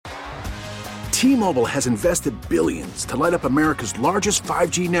T-Mobile has invested billions to light up America's largest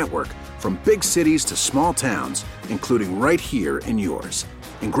 5G network, from big cities to small towns, including right here in yours.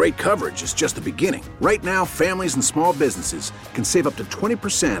 And great coverage is just the beginning. Right now, families and small businesses can save up to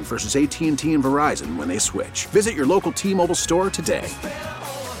 20% versus AT&T and Verizon when they switch. Visit your local T-Mobile store today.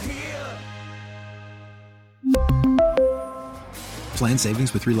 Plan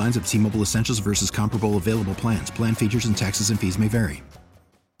savings with 3 lines of T-Mobile Essentials versus comparable available plans. Plan features and taxes and fees may vary.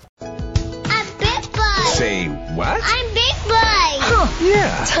 I'm Big Boy. Say what? I'm Big Boy. Huh,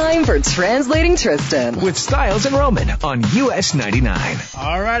 yeah. Time for Translating Tristan With Styles and Roman on US 99.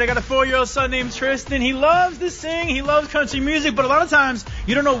 All right, I got a 4-year-old son named Tristan. He loves to sing. He loves country music, but a lot of times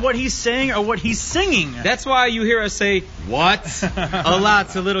you don't know what he's saying or what he's singing. That's why you hear us say, what? a lot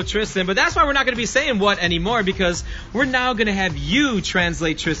to little Tristan. But that's why we're not going to be saying what anymore, because we're now going to have you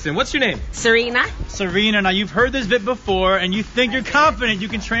translate Tristan. What's your name? Serena. Serena, now you've heard this bit before, and you think you're confident you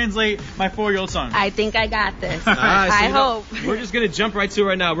can translate my 4-year-old son. I think I got this. I hope. We're just going to jump right to it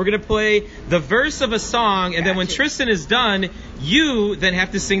right now. We're going to play the verse of a song, and then when Tristan is done, you then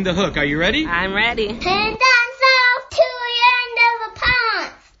have to sing the hook. Are you ready? I'm ready. Head down south to the end of the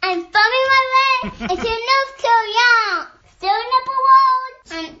pond. I'm thumbing my way into North Korea. Stirring up a world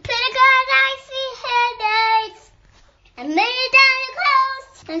on Pentecost, I see headaches. I made it down the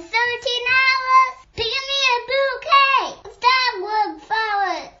coast in 17 hours. Picking me a bouquet of dogwood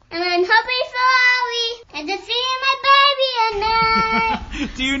flowers. And I'm hoping Ferrari and to see my baby at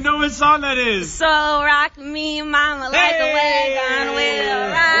night. Do you know what song that is? So rock me, mama, like a wagon wheel.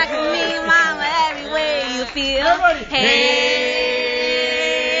 Rock me, mama, every way you feel. Everybody. Hey,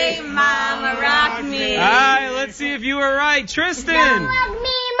 mama, rock me. All right, let's see if you were right. Tristan. Don't rock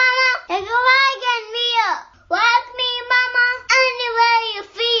me, mama, like a wagon wheel. Rock me, mama, any way you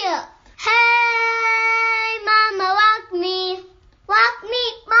feel. Hey, mama, rock me. Rock me,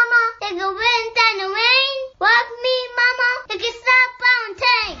 mama, like a wind and the rain. Rock me, mama, like a soft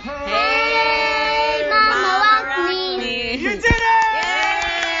fountain. Hey, mama, rock me. You did it!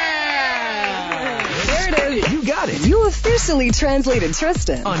 Yeah! There it is. You got it. You officially translated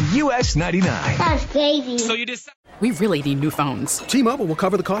Tristan On US 99. That's crazy. So you just... We really need new phones. T-Mobile will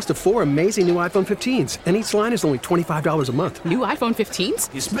cover the cost of 4 amazing new iPhone 15s, and each line is only $25 a month. New iPhone 15s?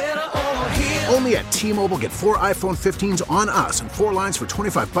 It's better over here. Only at T-Mobile, get 4 iPhone 15s on us and 4 lines for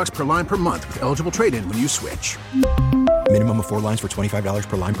 $25 per line per month with eligible trade-in when you switch. Minimum of 4 lines for $25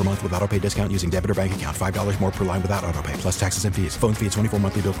 per line per month with autopay discount using debit or bank account. $5 more per line without autopay, plus taxes and fees. Phone fee at 24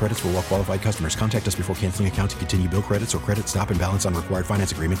 monthly bill credits for well-qualified customers. Contact us before canceling account to continue bill credits or credit stop and balance on required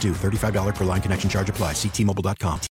finance agreement due. $35 per line connection charge applies. See T-Mobile.com.